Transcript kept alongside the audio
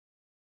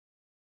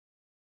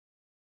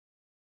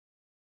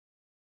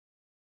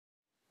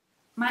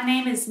My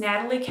name is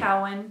Natalie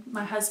Cowan.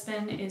 My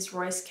husband is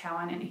Royce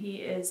Cowan, and he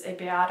is a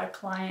BAYADA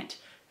client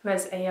who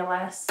has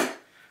ALS.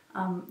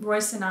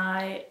 Royce and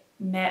I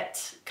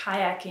met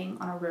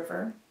kayaking on a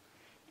river,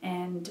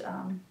 and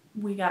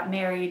we got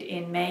married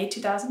in May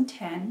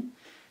 2010.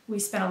 We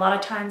spent a lot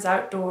of times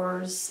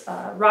outdoors,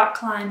 rock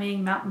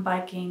climbing, mountain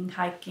biking,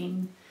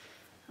 hiking.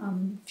 A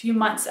few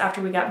months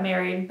after we got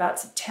married, about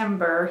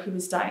September, he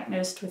was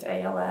diagnosed with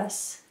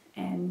ALS,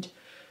 and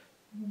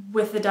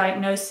with the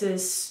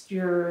diagnosis,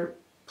 your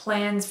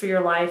plans for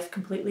your life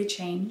completely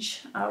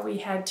change. We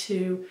had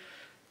to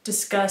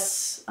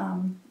discuss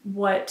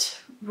what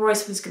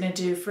Royce was going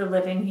to do for a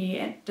living.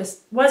 He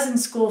just was in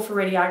school for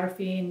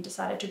radiography and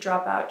decided to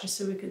drop out just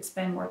so we could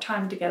spend more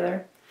time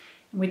together.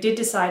 And we did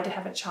decide to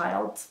have a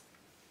child.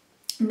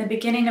 In the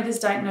beginning of his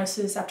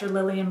diagnosis, after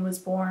Lillian was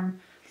born,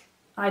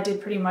 I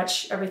did pretty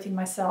much everything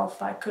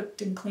myself. I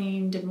cooked and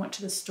cleaned and went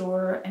to the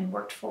store and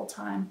worked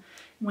full-time.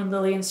 When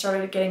Lillian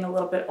started getting a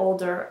little bit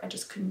older, I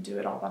just couldn't do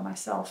it all by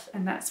myself,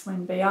 and that's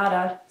when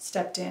BAYADA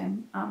stepped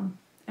in.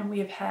 And we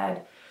have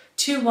had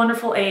two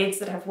wonderful aides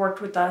that have worked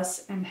with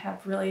us and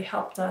have really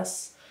helped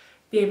us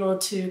be able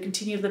to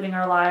continue living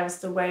our lives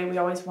the way we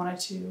always wanted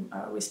to.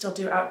 We still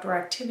do outdoor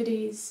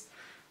activities.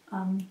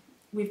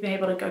 We've been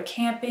able to go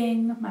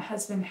camping. My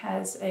husband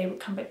has a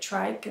recumbent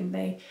trike, and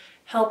they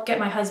help get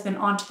my husband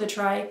onto the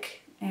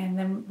trike, and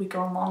then we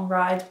go on long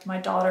rides with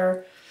my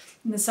daughter.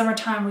 In the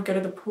summertime, we go to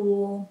the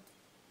pool.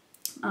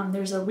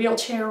 There's a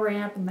wheelchair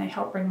ramp, and they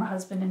help bring my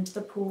husband into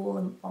the pool,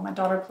 and while my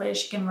daughter plays,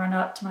 she can run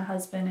up to my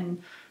husband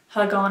and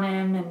hug on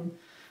him. And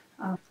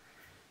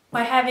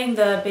by having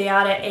the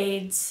BAYADA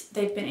aides,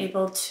 they've been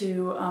able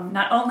to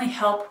not only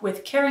help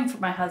with caring for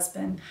my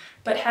husband,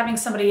 but having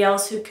somebody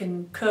else who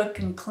can cook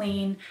and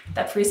clean,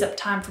 that frees up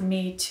time for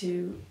me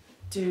to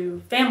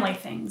do family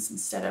things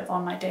instead of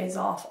on my days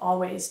off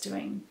always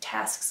doing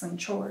tasks and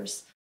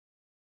chores.